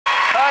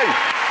Hey!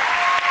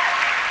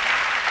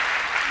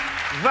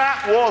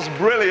 That was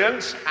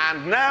brilliant,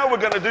 and now we're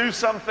going to do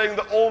something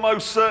that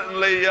almost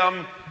certainly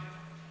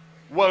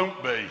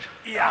won't be.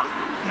 Yeah,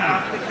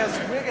 because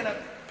we're going to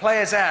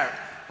play us out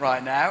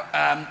right now.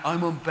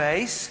 I'm on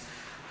bass.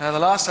 The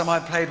last time I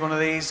played one of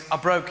these, I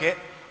broke it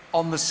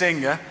on the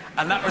Singer,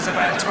 and that was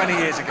about 20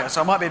 years ago,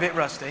 so I might be a bit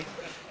rusty.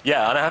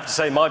 Yeah, and I have to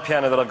say, my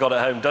piano that I've got at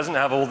home doesn't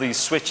have all these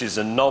switches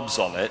and knobs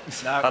on it.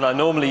 No. And I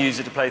normally use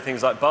it to play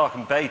things like Bach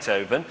and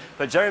Beethoven,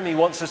 but Jeremy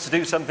wants us to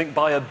do something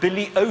by a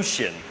Billy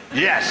Ocean.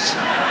 Yes.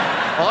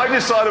 I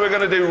decided we're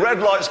going to do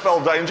Red Light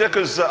Spell Danger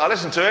because I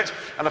listened to it,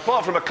 and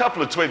apart from a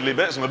couple of twiddly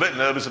bits I'm a bit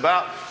nervous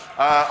about,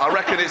 I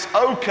reckon it's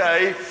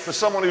OK for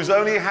someone who's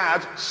only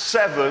had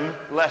 7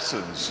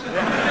 lessons. Thing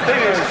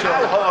is,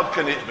 how hard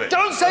can it be?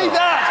 Don't say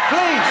that,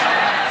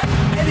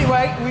 please!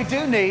 Anyway, we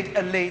do need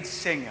a lead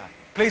singer.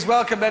 Please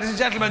welcome, ladies and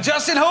gentlemen,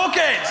 Justin Hawkins!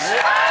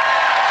 Yeah.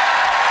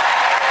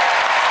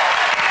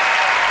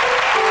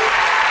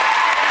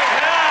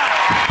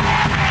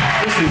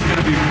 This is going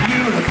to be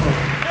beautiful.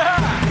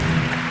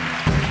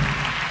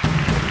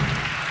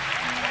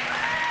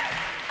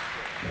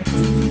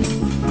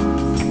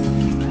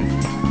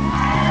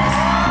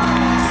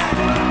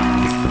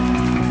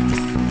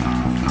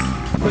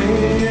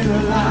 When the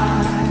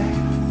light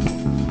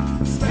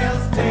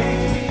smells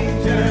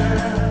danger,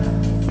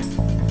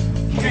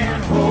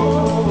 can't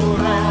hold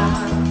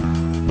on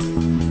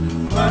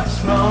much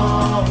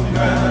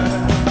longer.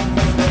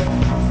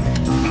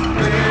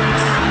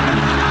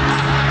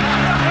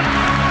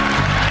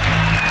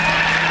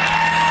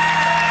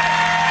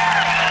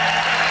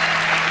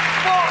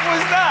 What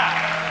was that?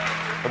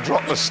 I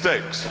dropped the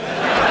sticks.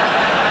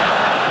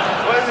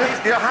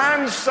 Well, your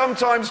hands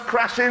sometimes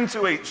crash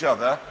into each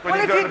other. Well,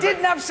 if you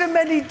didn't have so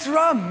many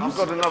drums... I've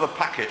got another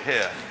packet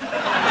here.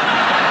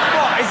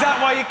 What, is that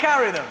why you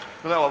carry them?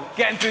 No,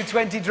 Getting through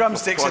 20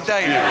 drumsticks a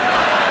day.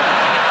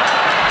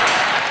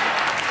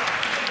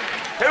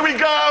 Here we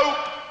go!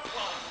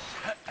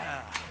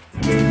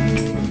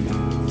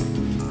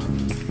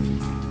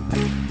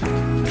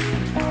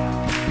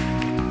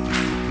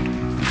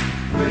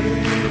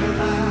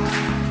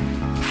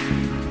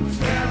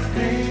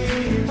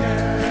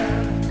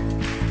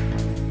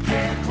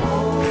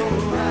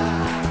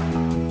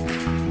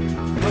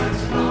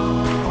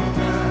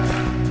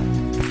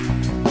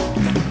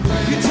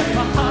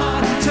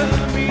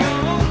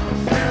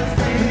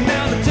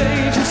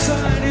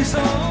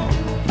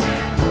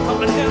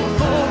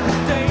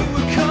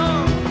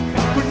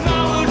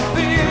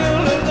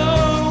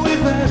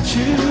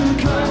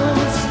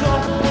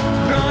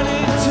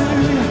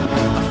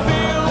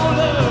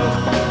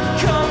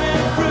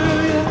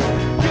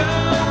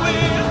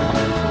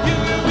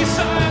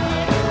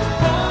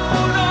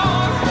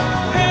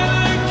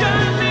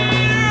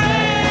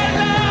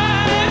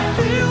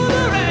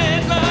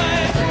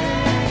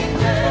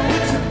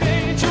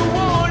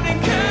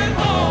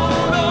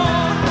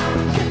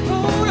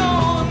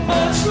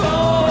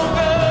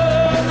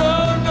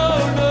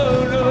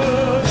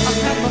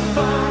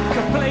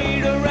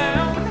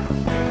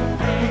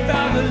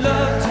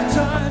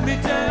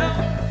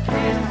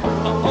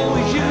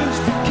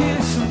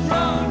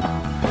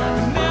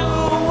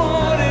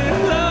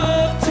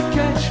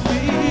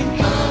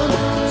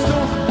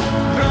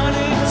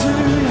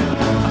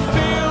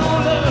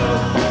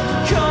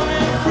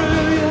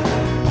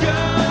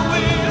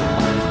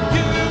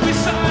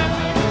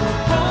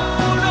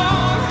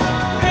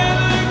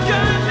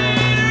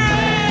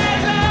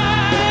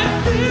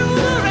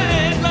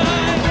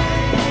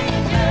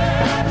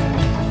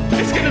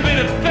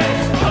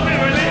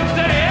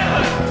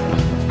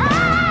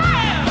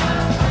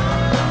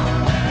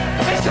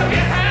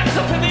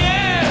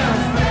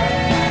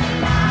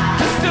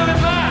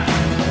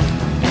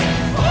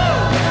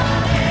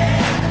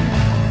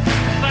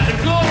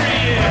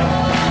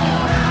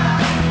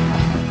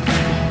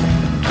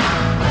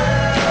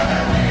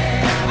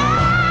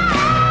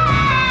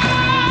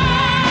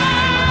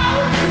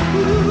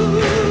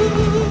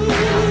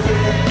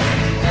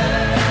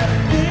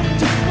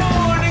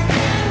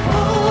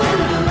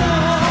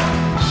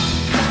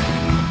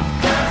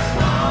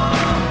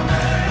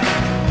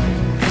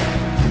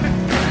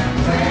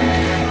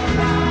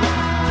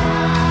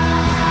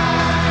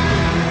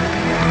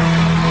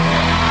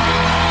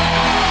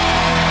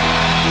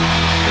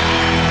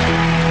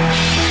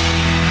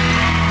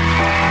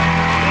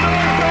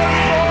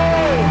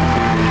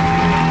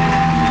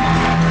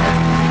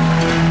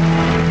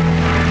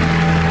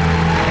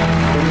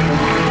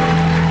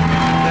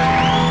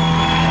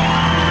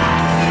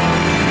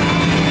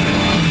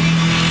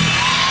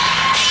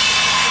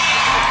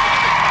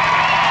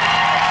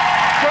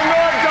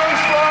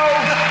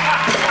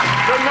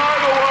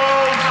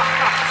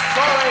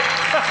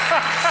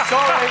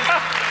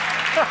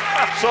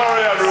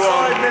 Sorry, everyone.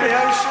 Sorry, Billy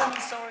Ocean.